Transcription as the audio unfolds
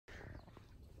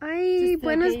Ay,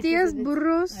 buenos dias,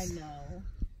 burros. I know.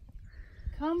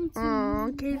 Come to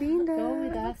qué linda. go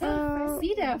with us. Oh.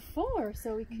 See that 4,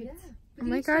 so we could. Oh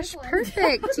my gosh,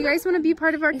 perfect. Do you guys want to be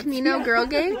part of our Camino girl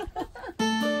gang?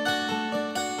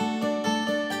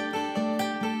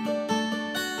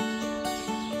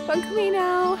 Buen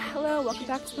Camino! Hello, welcome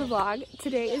back to the vlog.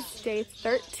 Today is day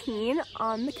 13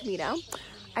 on the Camino.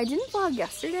 I didn't vlog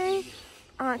yesterday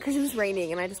because it was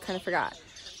raining and I just kind of forgot.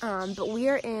 But we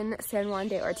are in San Juan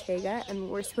de Ortega and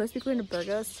we're supposed to be going to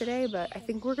Burgos today, but I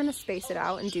think we're gonna space it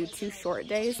out and do 2 short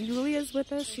days. Julia's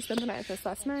with us. She spent the night with us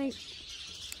last night.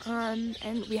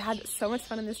 And we had so much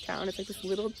fun in this town. It's like this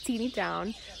little teeny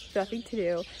town, nothing to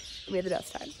do. We had the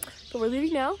best time. But we're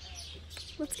leaving now.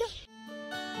 Let's go.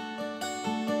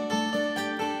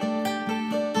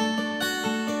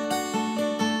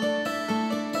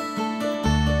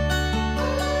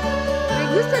 Me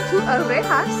gusta tu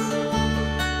orejas.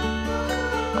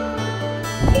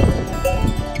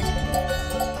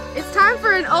 It's time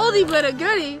for an oldie but a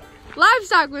goodie.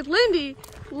 Livestock with Lindy.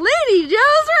 Lindy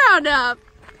Joe's Roundup.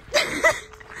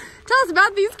 Tell us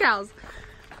about these cows.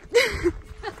 A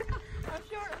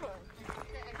short one.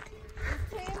 Okay.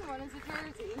 This tan one is a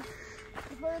Jersey.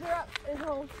 The further up is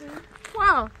Holstein.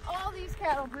 Wow. All these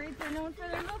cattle breeds are known for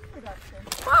their milk production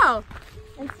Wow.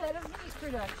 instead of meat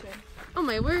production. Oh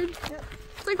my word. Yep.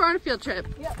 It's like we're on a field trip.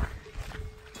 Yep.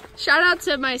 Shout out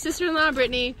to my sister-in-law,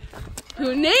 Brittany,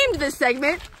 who named this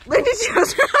segment Lindy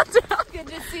Joe's Roundup. Good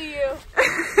to see you.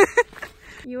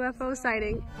 UFO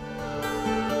sighting.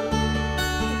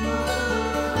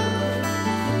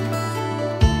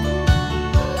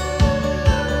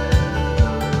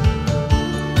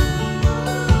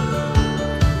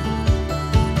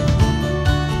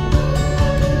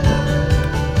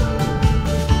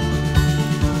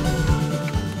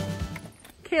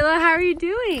 Kayla, how are you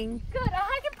doing? Good. A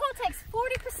hiking pole takes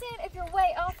 40% of your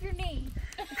weight off your knee.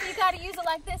 So you gotta use it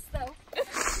like this, though.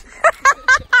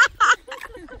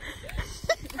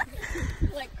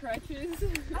 Like crutches.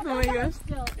 Oh my gosh.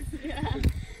 Yeah.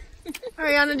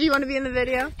 Ariana, do you want to be in the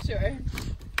video? Sure.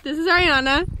 This is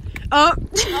Ariana. Oh.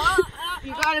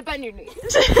 You gotta bend your knees.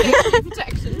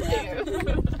 Protection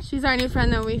too. She's our new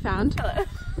friend that we found. Hello.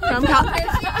 From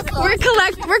we're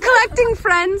collecting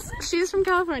friends. She's from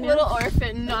California. Little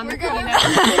orphan on the Camino.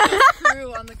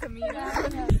 Crew on the Camino.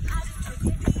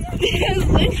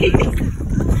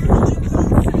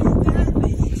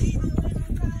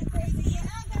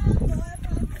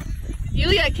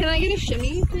 Julia, can I get a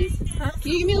shimmy, please? Huh?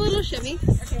 Can you give me a little shimmy?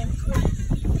 Okay.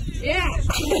 Yeah.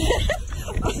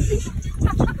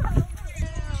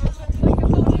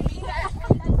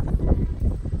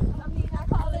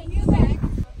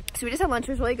 So we just had lunch,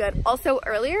 it was really good. Also,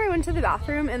 earlier I went to the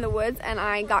bathroom in the woods and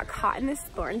I got caught in this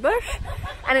thorn bush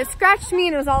and it scratched me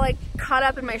and it was all like caught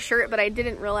up in my shirt, but I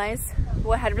didn't realize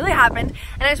what had really happened.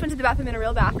 And I just went to the bathroom in a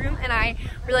real bathroom and I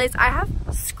realized I have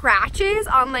scratches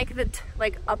on like the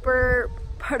upper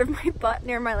part of my butt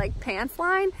near my like pants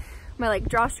line, my like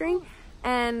drawstring.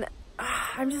 And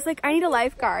I'm just like, I need a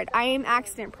lifeguard. I am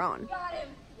accident prone.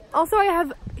 Also, I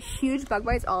have huge bug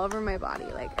bites all over my body.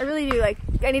 Like, I really do, like,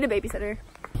 I need a babysitter.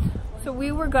 So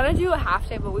we were gonna do a half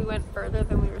day, but we went further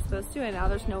than we were supposed to, and now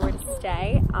there's nowhere to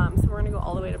stay. So we're gonna go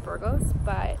all the way to Burgos,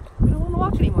 but we don't wanna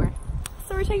walk anymore.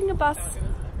 So we're taking a bus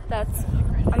that's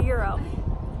 €1.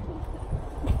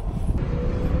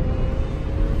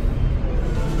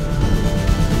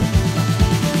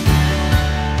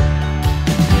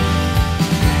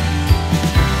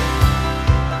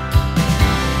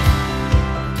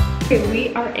 Okay,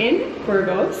 we are in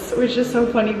Burgos, which is so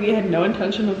funny. We had no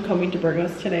intention of coming to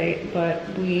Burgos today, but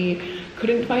we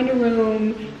couldn't find a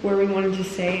room where we wanted to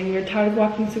stay and we were tired of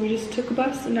walking, so we just took a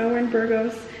bus and now we're in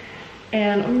Burgos.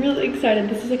 And I'm really excited.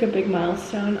 This is like a big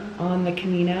milestone on the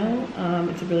Camino.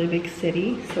 It's a really big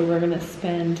city, so we're gonna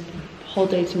spend the whole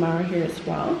day tomorrow here as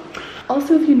well.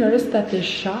 Also, if you notice that this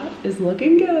shot is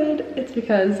looking good, it's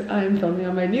because I'm filming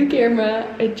on my new camera.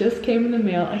 It just came in the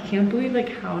mail. I can't believe like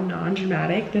how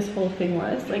non-dramatic this whole thing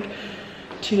was. Like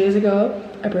 2 days ago,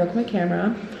 I broke my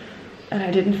camera and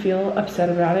I didn't feel upset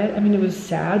about it. I mean, it was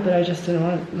sad, but I just didn't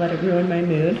want to let it ruin my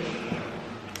mood.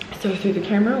 So I threw the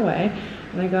camera away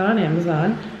and I got on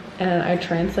Amazon and I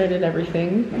translated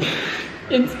everything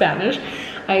in Spanish.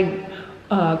 I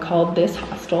called this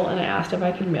hostel and I asked if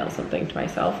I could mail something to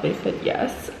myself. They said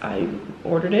yes. I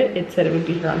ordered it. It said it would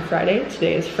be here on Friday.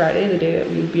 Today is Friday, the day that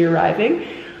we would be arriving.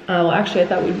 Well, actually I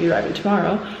thought we'd be arriving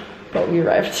tomorrow, but we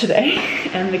arrived today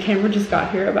and the camera just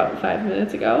got here about 5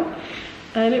 minutes ago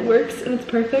and it works and it's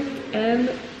perfect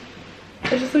and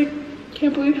I just like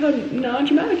can't believe how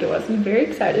non-dramatic it was. I'm very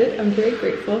excited. I'm very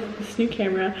grateful for this new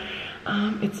camera.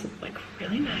 It's like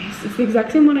really nice. It's the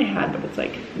exact same one I had, but it's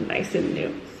like nice and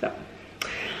new. So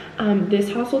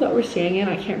this hostel that we're staying in,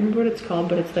 I can't remember what it's called,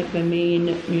 but it's like the main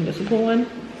municipal one.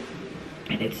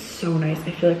 And it's so nice.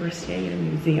 I feel like we're staying in a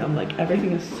museum. Like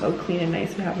everything is so clean and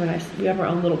nice. We have our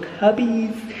own little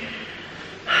cubbies.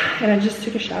 And I just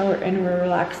took a shower and we're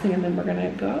relaxing, and then we're gonna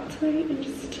go out tonight and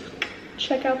just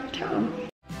check out the town.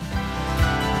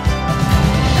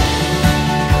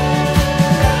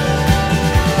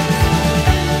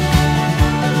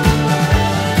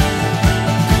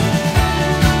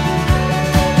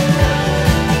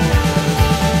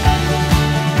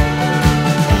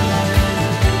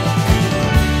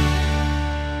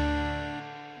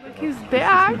 He's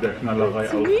back. Der Knallerei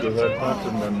aufgehört hat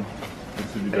und dann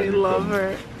bist du wieder I love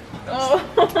her. Oh.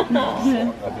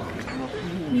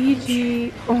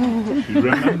 Gigi. Oh. She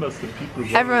remembers the people.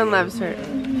 Everyone loves her.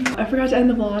 I forgot to end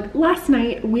the vlog. Last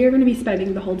night, we are going to be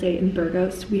spending the whole day in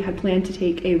Burgos. We had planned to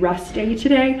take a rest day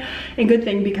today. And good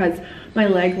thing, because my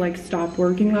leg like stopped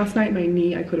working last night. My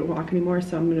knee, I couldn't walk anymore.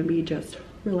 So I'm going to be just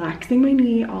relaxing my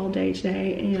knee all day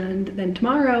today. And then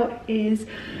tomorrow is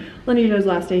Lenita's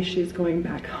last day. She's going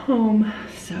back home.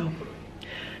 So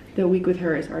the week with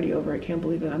her is already over. I can't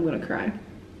believe it. I'm going to cry.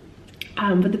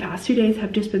 But the past 2 days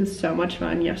have just been so much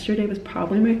fun. Yesterday was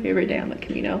probably my favorite day on the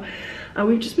Camino.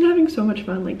 We've just been having so much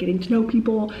fun, like getting to know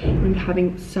people and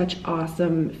having such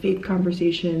awesome faith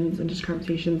conversations and just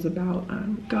conversations about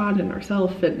God and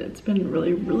ourselves, and it's been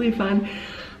really, really fun.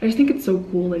 I just think it's so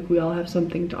cool, like we all have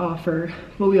something to offer,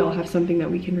 but we all have something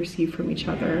that we can receive from each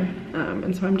other.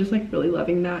 And so I'm just like really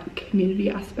loving that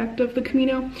community aspect of the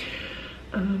Camino.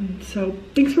 So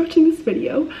thanks for watching this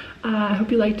video. I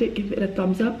hope you liked it. Give it a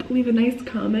thumbs up, leave a nice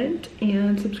comment,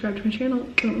 and subscribe to my channel,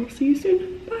 and I'll see you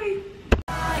soon. Bye.